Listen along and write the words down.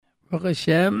Baruch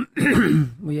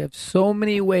Hashem, we have so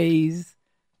many ways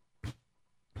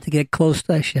to get close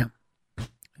to Hashem.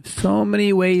 So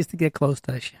many ways to get close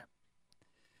to Hashem.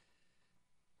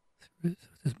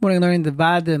 This morning, learning the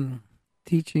Vadim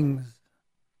teachings,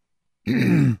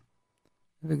 Victor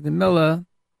Miller,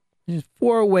 there's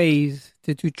 4 ways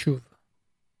to do tshuva.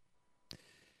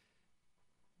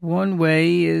 One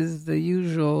way is the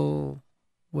usual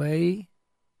way,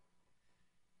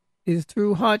 is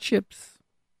through hardships.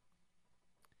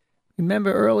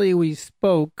 Remember earlier we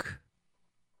spoke,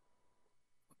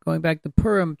 going back to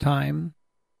Purim time,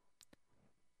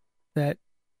 that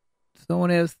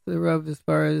someone asked the Rav as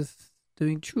far as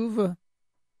doing tshuva,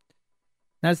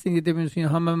 not seeing the difference between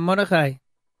Haman and Mordechai.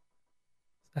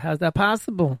 So how's that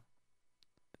possible?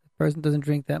 The person doesn't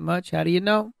drink that much. How do you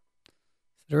know?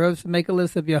 So the Rav should make a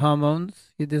list of your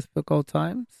hormones, your difficult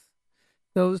times.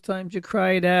 Those times you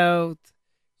cried out,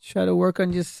 try to work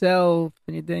on yourself,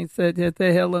 and you didn't say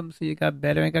Tehillim, so you got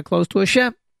better and got close to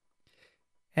Hashem.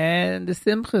 And the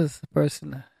simchas, a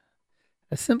person,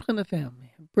 a simcha in the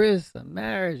family, a bris, a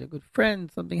marriage, a good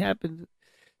friend, something happened.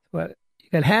 Well, you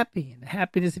got happy, and the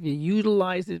happiness, if you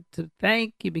utilize it to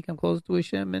thank, you become close to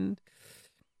Hashem, and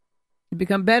you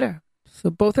become better.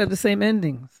 So both have the same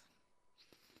endings.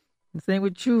 The same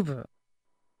with tshuva.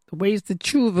 The ways to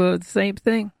tshuva, the same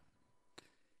thing.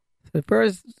 The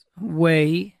first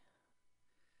way,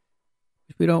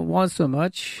 which we don't want so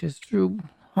much, is through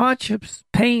hardships,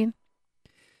 pain,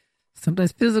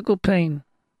 sometimes physical pain,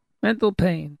 mental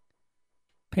pain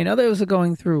others are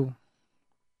going through.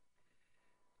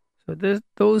 So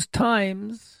those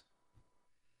times,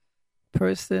 a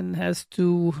person has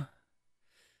to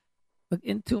look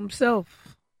into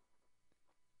himself.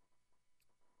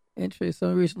 Interesting,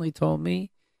 someone recently told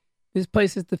me, this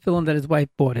place is the film that his wife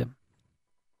bought him.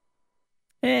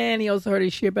 And he also heard a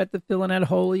share about the tefillin, how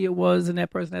holy it was, and that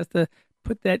person has to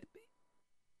put that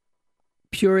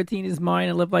purity in his mind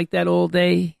and live like that all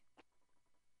day.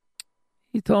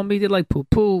 He told me he did like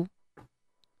poo-poo.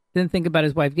 Didn't think about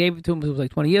his wife gave it to him. It was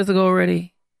like 20 years ago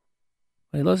already.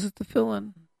 When he lost his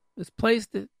tefillin,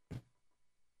 misplaced it,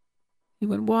 he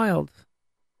went wild.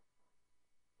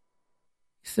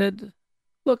 He said,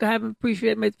 look, I haven't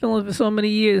appreciated my tefillin for so many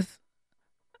years.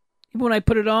 Even when I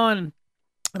put it on,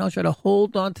 and I'll try to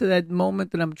hold on to that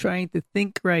moment that I'm trying to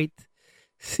think right,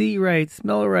 see right,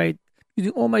 smell right,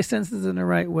 using all my senses in the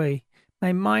right way.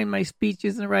 My mind, my speech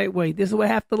is in the right way. This is how I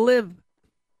have to live.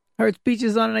 I heard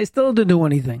speeches on and I still didn't do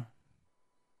anything.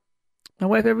 My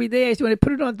wife every day, I when I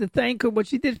put it on to thank her what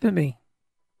she did for me.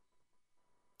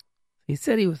 He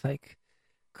said he was like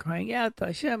crying out to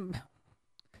Hashem.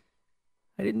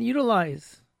 I didn't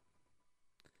utilize.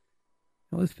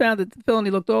 It was found that the tefillin,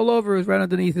 he looked all over, it was right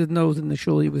underneath his nose in the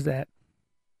shul he was at.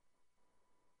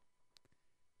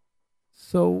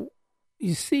 So,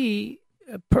 you see,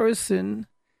 a person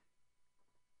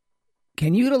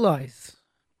can utilize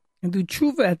and do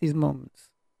tshuva at these moments.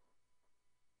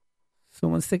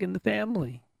 Someone's sick in the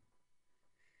family.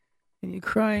 And you're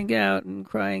crying out,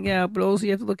 but also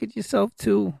you have to look at yourself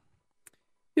too.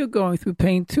 You're going through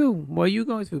pain too. Why are you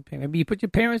going through pain? Maybe you put your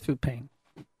parents through pain.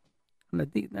 I'm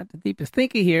not the deepest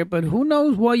thinker here, but who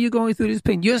knows why you're going through this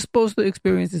pain? You're supposed to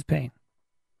experience this pain.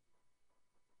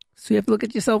 So you have to look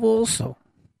at yourself also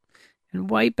and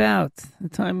wipe out the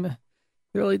time, the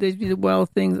early days, we did well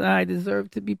things. I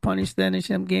deserve to be punished then.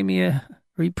 Hashem gave me a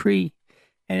reprieve.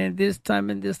 And this time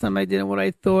I did what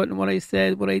I thought and what I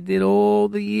said, what I did all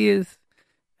the years.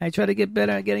 I try to get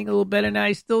better. I'm getting a little better now.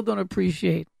 I still don't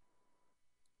appreciate.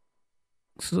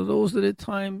 So those are the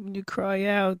times when you cry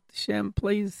out, Hashem,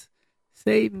 please,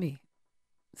 save me.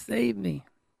 Save me.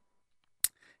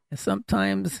 And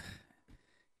sometimes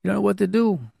you don't know what to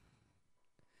do.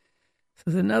 So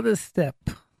there's another step.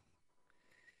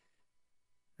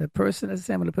 The person has to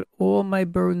say, I'm going to put all my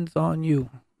burdens on you.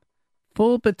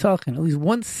 Full betachon, at least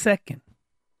 1 second.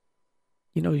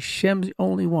 You know, Hashem's the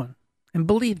only one. And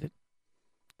believe it.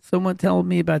 Someone told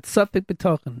me about Suffolk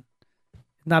betachon.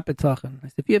 Not betachon. I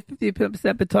said, if you have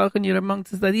 50% betachon, you're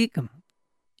amongst the tzaddikim.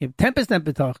 You have 10%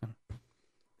 betachon.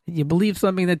 You believe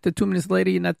something that 2 minutes later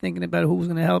you're not thinking about who's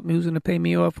going to help me, who's going to pay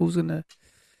me off, who's going to...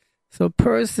 So a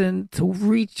person to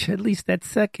reach at least that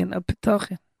second of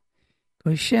betachon. Go,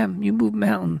 Hashem, you move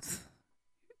mountains.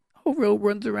 The whole world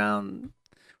runs around,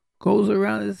 goes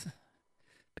around is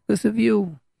because of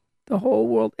you. The whole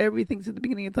world, everything's at the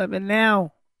beginning of time. And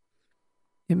now,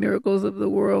 the miracles of the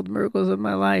world, miracles of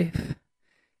my life.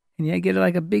 And you get it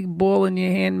like a big ball in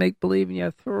your hand, make believe, and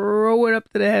you throw it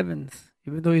up to the heavens,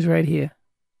 even though he's right here.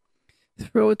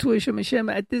 Throw it to Hashem. Hashem,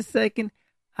 at this second,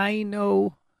 I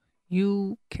know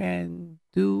you can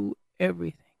do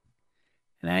everything.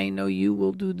 And I know you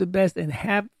will do the best and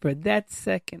have for that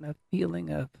second a feeling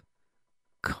of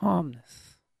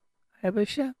calmness. I have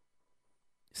Hashem.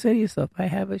 Say to yourself, I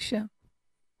have Hashem.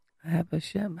 I have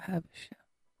Hashem. I have Hashem.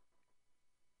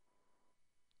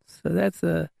 So that's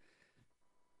a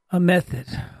method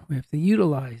we have to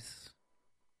utilize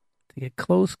to get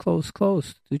close to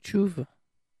tshuva.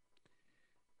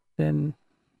 Then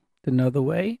another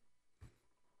way,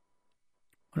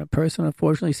 when a person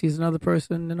unfortunately sees another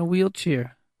person in a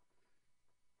wheelchair,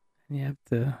 and you have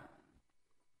to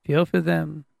feel for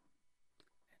them,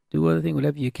 do other things,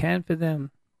 whatever you can for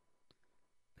them.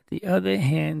 But the other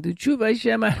hand, do tshuva.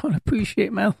 Hashem, I don't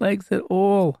appreciate my legs at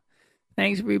all.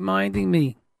 Thanks for reminding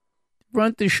me.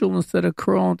 Run to shul instead of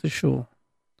crawling to shul.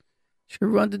 Should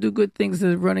run to do good things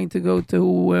instead of running to go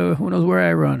to who knows where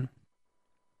I run.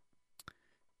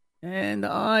 And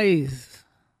the eyes.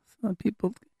 Some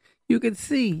people, you can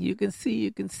see.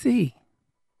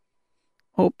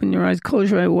 Open your eyes,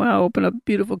 close your eyes. Wow, open up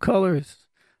beautiful colors.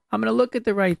 I'm going to look at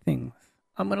the right things.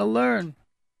 I'm going to learn.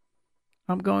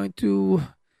 I'm going to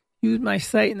use my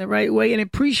sight in the right way and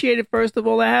appreciate it, first of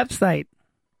all, I have sight.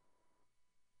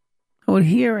 Oh,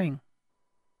 hearing.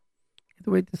 You have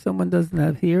to wait till someone doesn't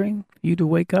have hearing for you to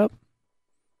wake up,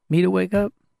 me to wake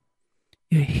up.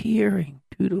 You're hearing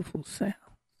beautiful sounds.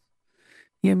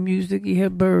 You hear music, you hear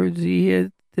birds, you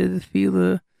hear the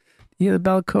tefillah, you hear the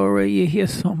balkora, you hear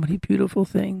so many beautiful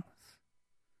things.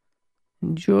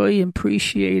 Enjoy,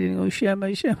 appreciate it. Hashem,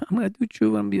 I'm going to do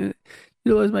tshuva. I'm going to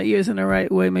utilize my ears in the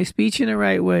right way, my speech in the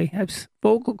right way. I have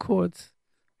vocal cords.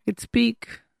 I can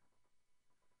speak.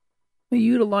 I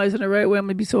utilize it in the right way. I'm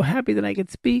going to be so happy that I can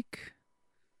speak.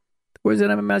 The words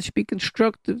that I'm about should be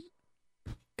constructive.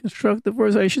 Constructive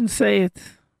words. I shouldn't say it.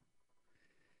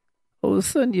 All of a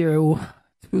sudden,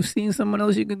 through seeing someone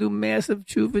else, you can do massive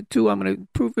tshuva too. I'm going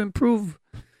to improve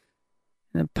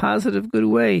in a positive, good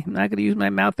way. I'm not going to use my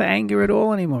mouth for anger at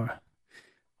all anymore.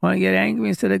 I want to get angry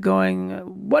instead of going,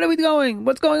 what are we doing?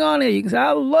 What's going on here? You can say,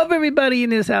 I love everybody in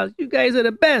this house. You guys are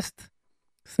the best.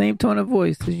 Same tone of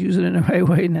voice. Just use it in the right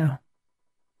way now.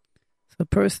 So a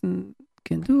person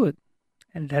can do it.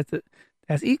 And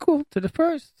that's equal to the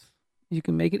first. You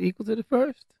can make it equal to the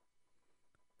first.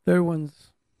 Third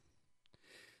one's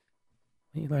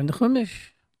when you learn the Chumash.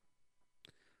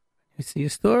 You see a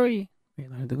story. You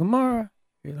learn the Gemara.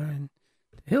 You learn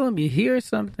the Hillim. You hear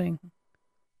something.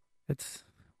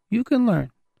 You can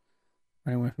learn.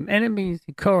 When I went from enemies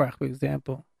to Korach, for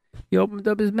example. He opened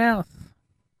up his mouth.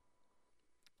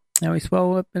 Now he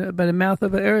swallowed up by the mouth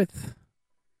of the earth.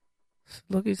 So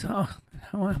look, I'm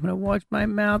going to watch my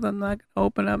mouth. I'm not going to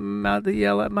open up my mouth to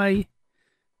yell at my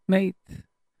mate. I'm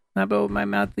not going to open my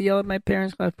mouth to yell at my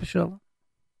parents.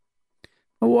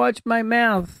 I'll watch my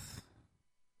mouth.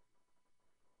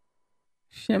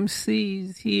 Hashem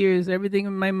sees, hears everything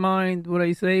in my mind, what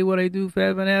I say, what I do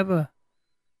forever and ever.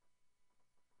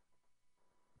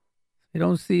 You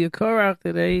don't see a Korach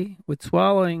today with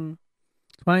swallowing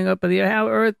up in the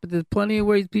earth, but there's plenty of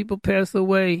ways people pass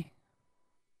away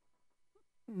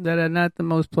that are not the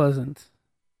most pleasant.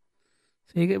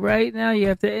 So right now you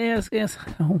have to ask, I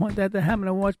don't want that to happen.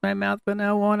 I'm going to watch my mouth from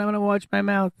now on. I'm going to watch my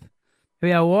mouth.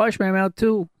 Maybe I'll wash my mouth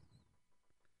too.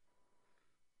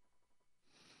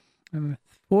 And the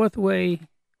fourth way,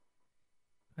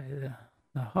 the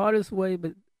hardest way,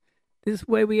 but this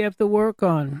way we have to work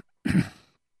on.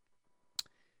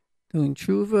 Doing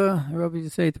tshuva, Rabbi used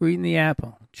to say, it's eating the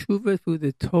apple. Tshuva through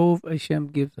the tov Hashem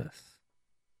gives us.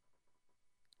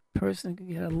 A person can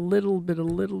get a little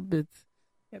bit.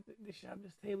 At the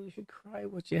Shabbos table, you should cry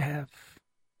what you have.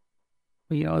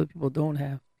 But other people don't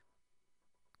have.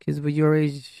 Kids of your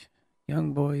age,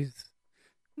 young boys,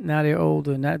 now they're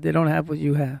older, they don't have what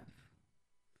you have.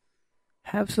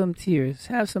 Have some tears,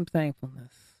 have some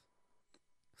thankfulness.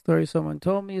 Someone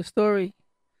told me a story.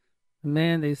 A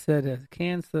man, they said, has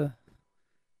cancer.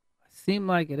 Seemed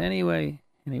like it anyway.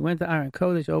 And he went to Iron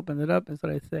Kodesh, opened it up, and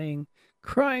started saying,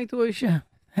 crying to Hashem,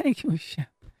 thank you, Hashem.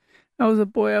 I was a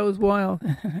boy, I was wild,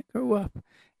 and I grew up.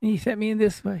 And he sent me in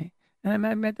this way. And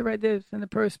I met the right this, and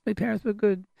my parents were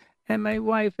good. And my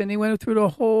wife, and he went through the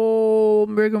whole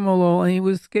rigmarole, and he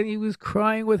was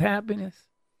crying with happiness.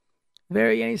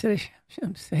 Very end, he said,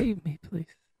 Hashem, save me, please.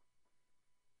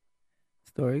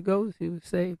 Story goes, he was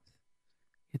saved.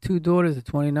 Your two daughters, a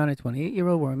 29 and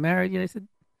 28-year-old, were married. I said,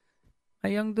 my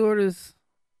young daughters,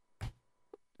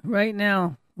 right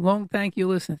now, long thank you,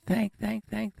 listen, thank,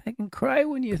 and cry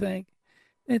when you thank.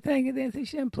 And thank and then say,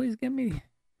 Hashem, please give me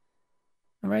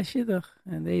the right shidduch.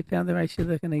 And they found the right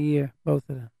shidduch in a year, both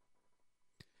of them.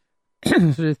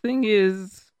 So the thing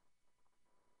is,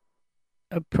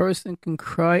 a person can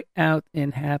cry out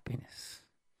in happiness.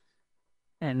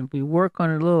 And we work on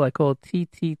it a little. I call it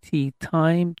TTT,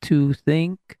 time to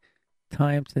think,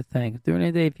 time to thank. During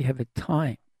the day, if you have a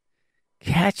time,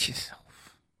 catch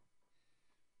yourself.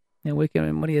 And wake up in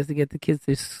the morning, has to get the kids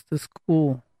to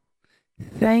school.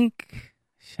 Thank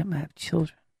Hashem, I have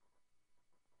children.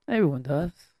 Everyone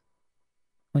does.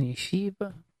 On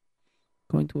yeshiva,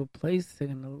 going to a place,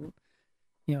 a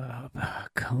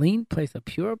clean place, a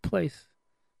pure place.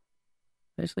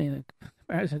 Especially in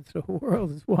comparison to the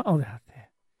world, it's wild out there.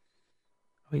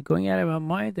 Are we going out of our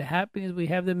mind? The happiness we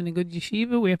have them in a good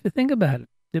yeshiva, we have to think about it.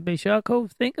 The Beis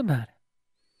Yaakov, think about it.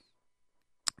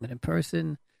 That a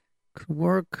person could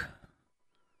work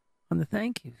on the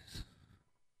thank yous.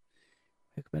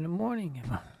 Wake up in the morning,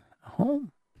 have a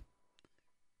home,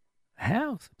 a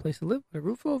house, a place to live, with a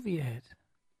roof over your head.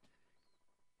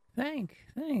 Thank.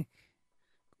 Go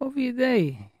over your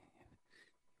day.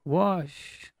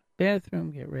 Wash,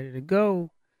 bathroom, get ready to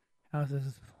go. House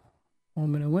is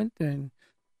warm in the winter and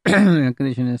air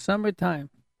conditioned in the summertime.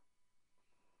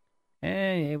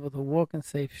 And you're able to walk in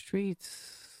safe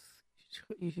streets.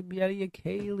 You should be out of your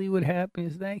keli with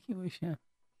happiness. Thank you, Hashem.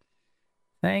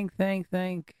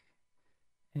 Thank.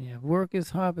 And your work is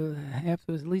hard, but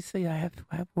afterwards, at least say, I have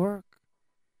work.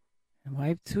 And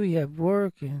wife, too, you have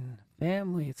work and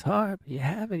family. It's hard, but you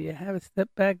have it. Step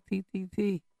back,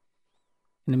 TTT.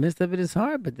 In the midst of it, it's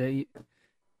hard, but that's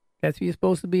where you're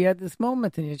supposed to be at this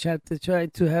moment, and you try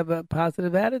to have a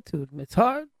positive attitude. It's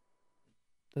hard.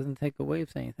 Doesn't take away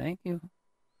from saying thank you.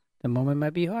 The moment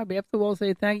might be hard, but after all,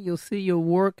 say thank you. You'll see your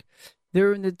work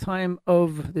during the time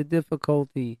of the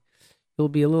difficulty. You'll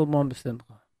be a little more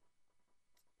simple.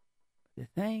 The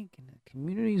thank and the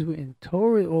communities were in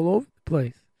Torah all over the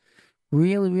place.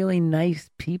 Really, really nice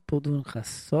people doing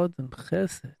chasod and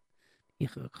chesed.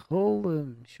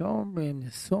 Yichacholim, shomrim,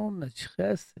 nisom,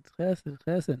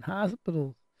 chesed, in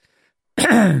hospitals.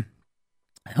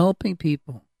 Helping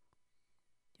people.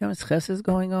 You know how much chesed is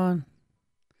going on?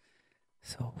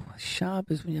 So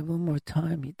Shabbos, when you have a little more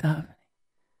time, you daven.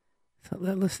 So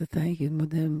let's thank you,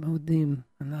 Modim,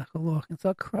 Anachaloch, and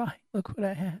start crying. Look what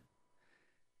I have.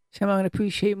 Hashem, I'm going to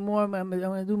appreciate more. I'm going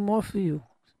to do more for you.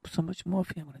 So much more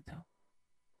for you I'm going to do.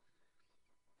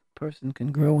 A person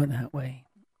can grow in that way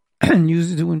and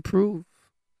use it to improve.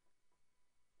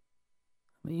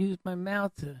 I'm going to use my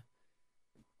mouth to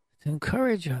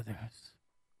encourage others.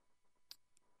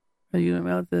 I use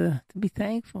my mouth to be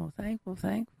thankful.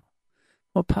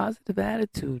 More positive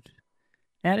attitude.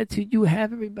 Attitude you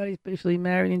have, everybody, especially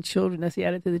married and children. That's the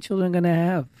attitude the children are going to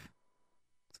have.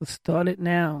 So start it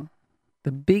now.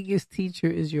 The biggest teacher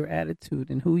is your attitude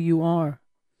and who you are.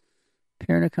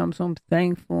 Parent that comes home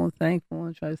thankful and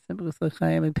tries to sympathize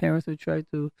and parents who try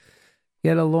to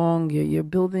get along. You're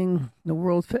building the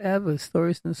world forever.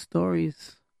 Stories and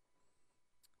stories.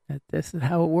 This is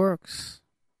how it works.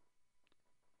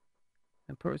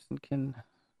 A person can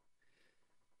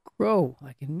grow.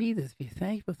 Like in me, this be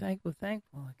thankful. Like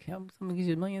someone gives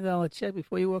you $1 million check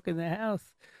before you walk in the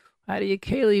house. How do you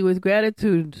keli with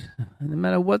gratitude? And no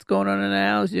matter what's going on in the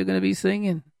house, you're going to be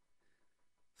singing.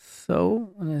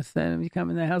 So when you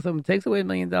come in the house, someone takes away $1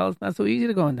 million. It's not so easy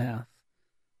to go in the house.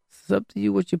 It's up to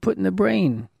you what you put in the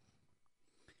brain.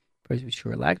 First, you should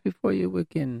relax before you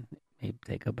walk in. Maybe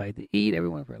take a bite to eat.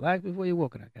 Everyone relax before you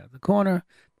walk out of the corner.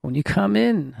 But when you come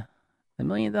in, the $1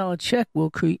 million check will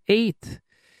create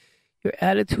your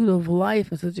attitude of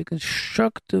life in such a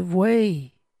constructive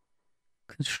way.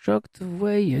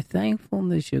 Your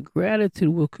thankfulness, your gratitude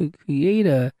will create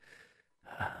a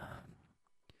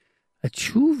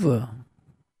tshuva.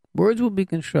 Words will be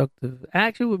constructive.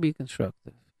 Action will be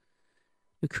constructive.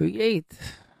 To create.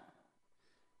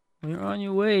 When you're on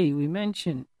your way, we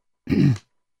mentioned the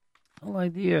whole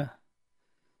idea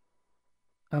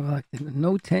of like the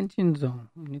no tension zone.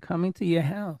 When you're coming to your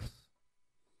house,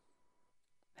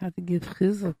 you have to give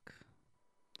chizuk.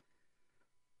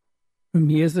 From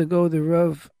years ago, the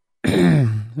Rav,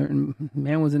 certain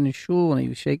man was in the shul and he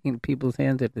was shaking people's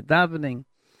hands after davening.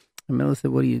 And Miller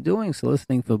said, "What are you doing?"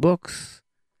 Soliciting for books.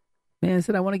 Man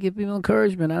said, "I want to give people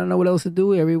encouragement. I don't know what else to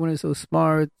do. Everyone is so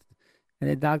smart. And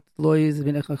they're doctors, lawyers,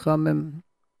 chachamim.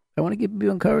 I want to give people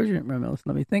encouragement." Miller said,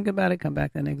 "Let me think about it." Come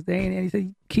back the next day. And he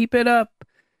said, "Keep it up."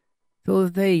 Till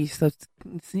the day you start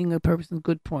seeing a person's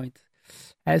good points.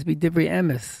 As be divrei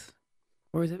emes.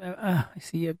 Or is it, I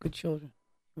see you have good children.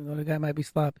 Even though the guy might be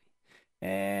sloppy.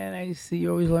 And I see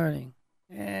you're always learning.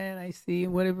 And I see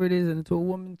whatever it is, and to a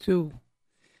woman too.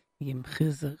 You give him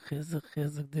chizuk,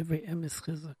 divrei emes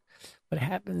chizuk. What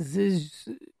happens is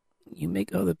you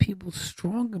make other people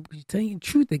stronger because you're telling the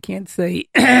truth. They can't say,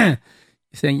 you're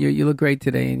saying you look great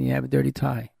today and you have a dirty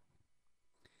tie.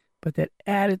 But that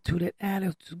attitude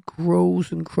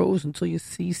grows and grows until you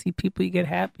see people, you get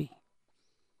happy.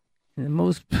 And the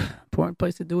most important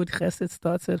place to do it, chesed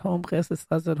starts at home. Chesed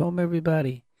starts at home,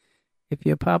 everybody. If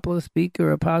you're a popular speaker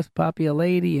or a popular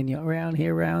lady and you're around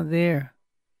here, around there,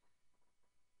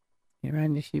 you're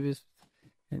around yeshivas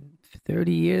for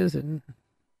 30 years, and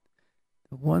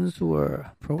the ones who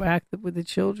are proactive with the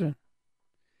children,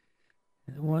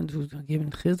 and the ones who are giving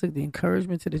chizuk, the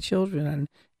encouragement to the children,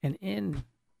 but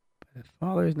the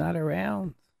father is not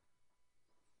around.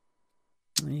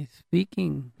 And he's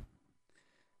speaking.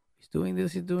 He's doing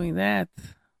this, he's doing that.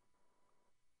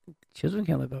 The children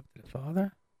can't live up to the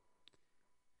father.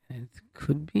 And it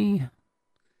could be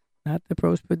not the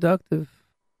most productive.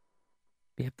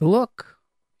 You have to look.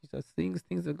 You start seeing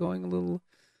things are going a little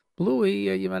bluey,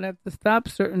 or you might have to stop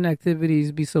certain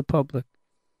activities be so public.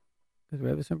 Because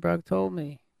Rebbe Simbrog told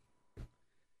me,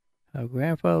 our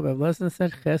grandfather, Rebbe Lesson,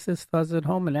 said, chesed starts at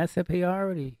home, and that's a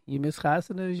priority. You miss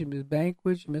chasanas, you miss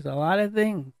banquets, you miss a lot of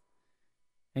things.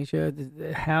 Make sure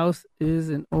the house is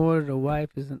in order, the wife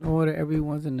is in order,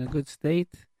 everyone's in a good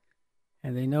state.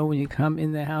 And they know when you come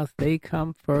in the house, they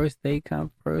come first, even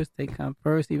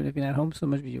if you're not home so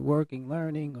much, but you're working,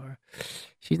 learning, or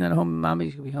she's not home, mommy,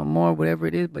 she could be home more, whatever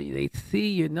it is, but they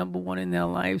see you're number one in their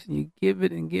lives, and you give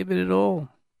it it all.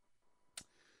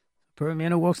 A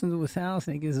man who walks into his house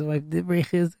and he gives his wife divrei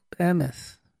chizuk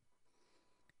b'emes.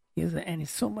 And it's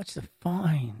so much to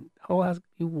find. The whole house can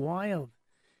be wild.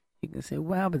 You can say,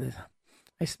 wow, but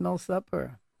I smell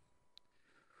supper.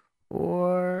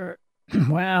 Or,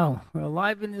 wow, we're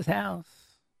alive in this house.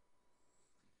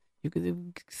 You could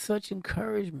do such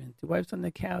encouragement. The wife's on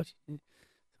the couch.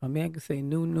 A man can say,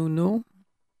 no,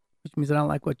 which means I don't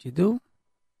like what you do.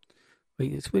 But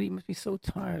sweetie, you must be so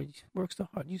tired. You work so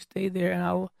hard. You stay there, and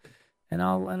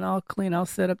I'll clean. I'll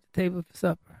set up the table for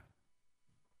supper.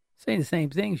 Saying the same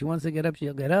thing. She wants to get up,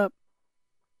 she'll get up.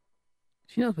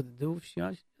 She knows what to do. She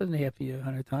doesn't have to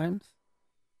 100 times.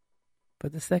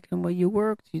 But the second way you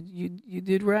worked, you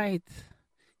did right.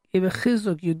 Gave a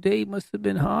chizuk. Your day must have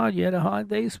been hard. You had a hard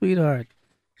day, sweetheart.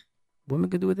 Women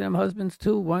could do it to them husbands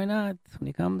too. Why not? When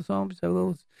he comes home, just have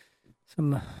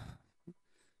some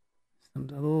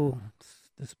little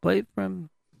display for him,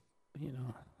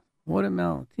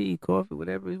 watermelon, tea, coffee,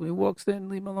 whatever. When he walks in,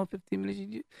 leave him alone 15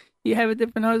 minutes. You have a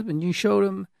different husband. You showed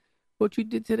him what you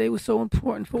did today was so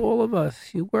important for all of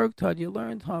us. You worked hard. You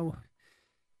learned how.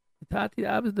 Tati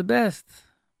Ab is the best.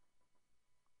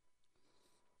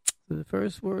 So the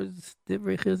first word is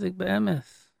divrei chizuk b'emes.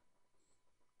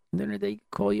 And then the day you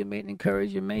call your mate and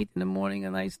encourage your mate. In the morning, a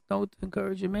nice note to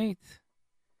encourage your mate.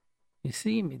 You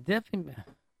see him, you definitely.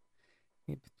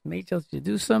 Your mate tells you to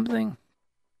do something.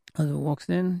 Husband walks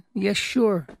in. Yes,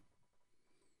 sure.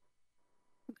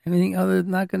 Anything other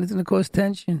than not going to cause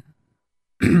tension.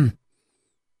 I'm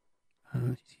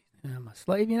a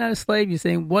slave. You're not a slave. You're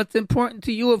saying, what's important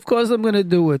to you? Of course I'm going to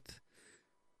do it.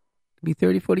 Be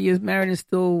 30, 40 years married and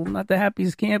still not the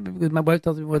happiest camp because my wife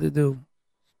tells me what to do.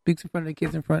 Speaks in front of the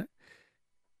kids in front.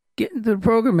 Get into the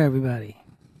program, everybody.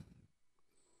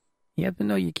 You have to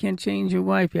know you can't change your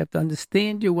wife. You have to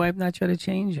understand your wife, not try to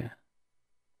change her.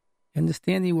 You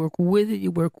understand you work with it.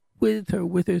 You work with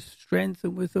her strengths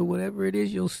and with her whatever it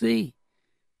is, you'll see.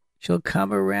 She'll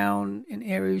come around in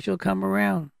areas she'll come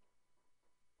around.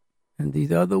 And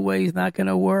these other ways not going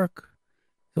to work.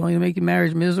 It's only going to make your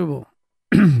marriage miserable.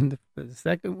 The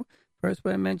first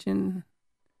way I mentioned,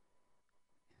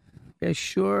 yeah,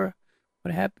 sure.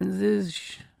 What happens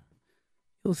is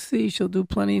you'll see she'll do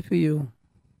plenty for you.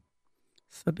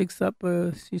 It's a big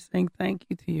supper. She's saying thank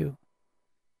you to you.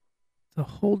 It's a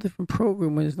whole different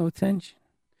program when there's no tension.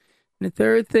 And the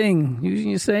third thing, using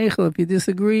your seichel, if you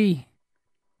disagree,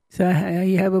 say,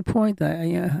 you have a point.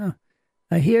 I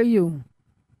hear you.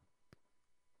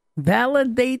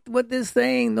 Validate what they're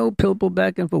saying. No pilpul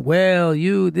back and forth. Well,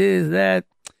 you, this, that.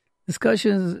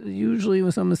 Discussions, usually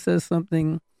when someone says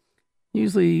something,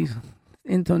 usually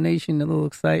intonation, a little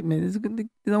excitement.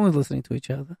 No one's listening to each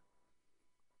other.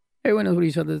 Everyone knows what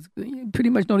each other is. You pretty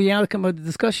much know the outcome of the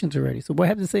discussions already. So why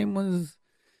have the same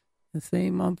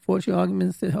unfortunate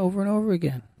arguments over and over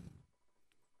again?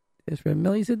 There's Red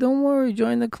Millie said, don't worry,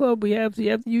 join the club. You have to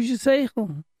use your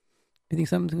seichel. You think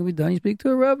something's going to be done, you speak to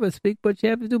a rabbi. Speak what you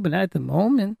have to do, but not at the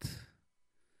moment.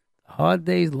 Hard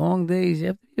days, long days, you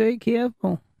have to be very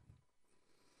careful.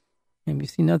 And if you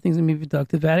see nothing's going to be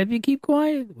productive out of it, you keep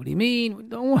quiet. What do you mean?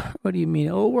 Don't worry. What do you mean?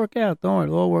 It'll all work out. Don't worry,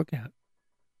 it'll all work out.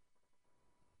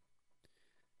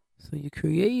 So you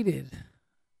created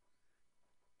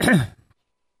a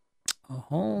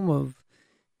home of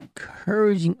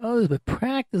encouraging others, but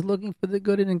practice looking for the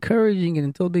good and encouraging it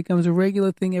until it becomes a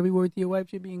regular thing. Every word to your wife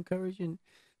should be encouraging.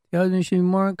 The husband should be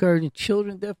more encouraging.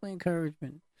 Children, definitely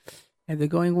encouragement. And they're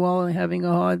going well and having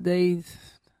a hard day,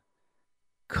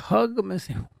 hug them and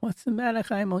say, "What's the matter,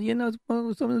 Chaim? You know,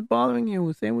 something's bothering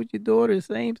you." Same with your daughter,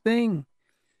 same thing.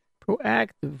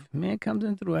 Proactive. Man comes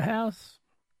into a house,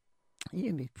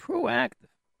 you be proactive.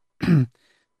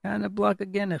 Down the block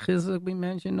again, the chizuk we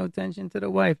mentioned, no tension to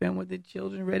the wife. And with the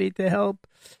children ready to help,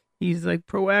 he's like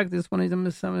proactive. This one, I'm going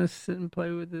to sit and play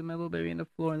with my little baby on the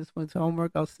floor. And this one's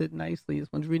homework, I'll sit nicely.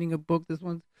 This one's reading a book. This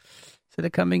one's, instead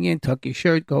of coming in, tuck your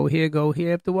shirt, go here, go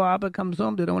here. After a while, Abba comes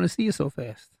home, they don't want to see you so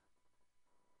fast.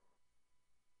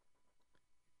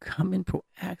 Come in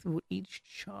proactive with each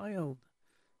child.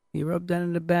 You rub down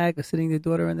in the back or sitting the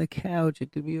daughter on the couch.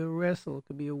 It could be a wrestle. It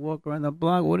could be a walk around the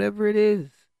block. Whatever it is.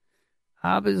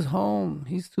 Abba's home.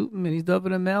 He's Superman. He's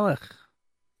David Melech.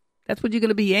 That's what you're going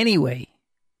to be anyway.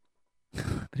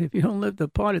 But if you don't live the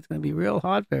part, it's going to be real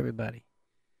hard for everybody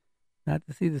not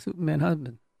to see the Superman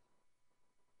husband.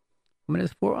 I mean,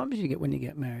 there's 4 arms you get when you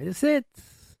get married. That's it.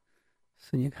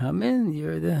 So you come in,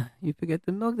 you forget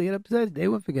the milk. They get upset. They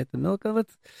won't forget the milk.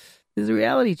 There's a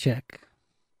reality check.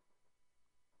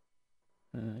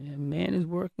 A man is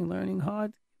working, learning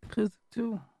hard,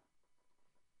 too.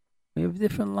 We have a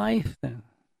different life then.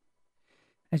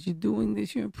 As you're doing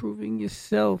this, you're improving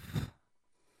yourself,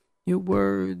 your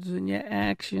words and your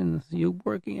actions. You're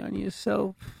working on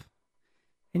yourself,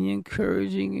 and you're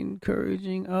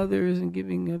encouraging others, and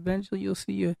giving. Eventually, you'll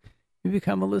see you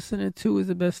become a listener too. Is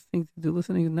the best thing to do.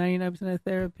 Listening is 99% of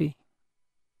therapy.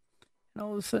 And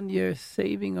all of a sudden, you're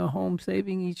saving a home,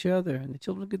 saving each other. And the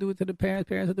children could do it to the parents.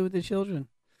 Parents will do it to the children.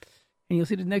 And you'll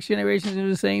see the next generation do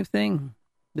the same thing.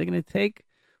 They're going to take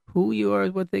who you are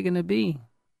as what they're going to be.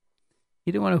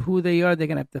 You don't want who they are. They're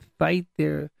going to have to fight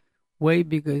their way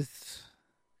because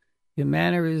your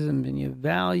mannerisms and your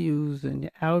values and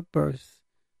your outbursts,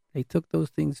 they took those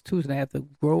things too. So they have to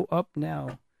grow up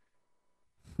now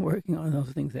working on those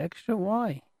things extra.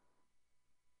 Why?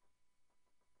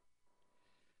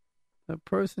 A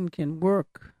person can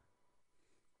work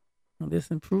on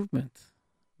this improvement,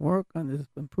 work on this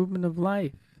improvement of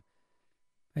life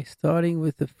by starting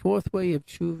with the 4th way of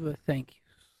tshuva. Thank you.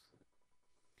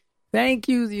 Thank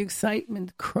you, the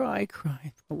excitement. Cry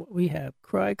for what we have.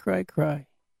 Cry.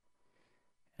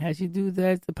 As you do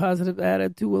that, the positive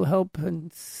attitude will help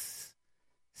and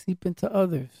seep into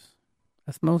others.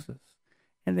 Osmosis.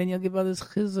 And then you'll give others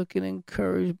chizuk and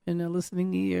encouragement and a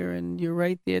listening ear, and you're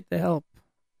right there to help.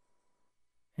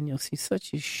 And you'll see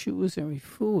such yeshuas and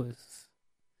refuahs.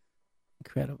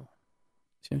 Incredible.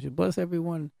 Hashem should bless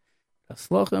everyone.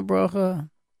 Hatzlacha and bracha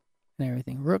and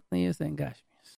everything. Rukniyas and Gashmi.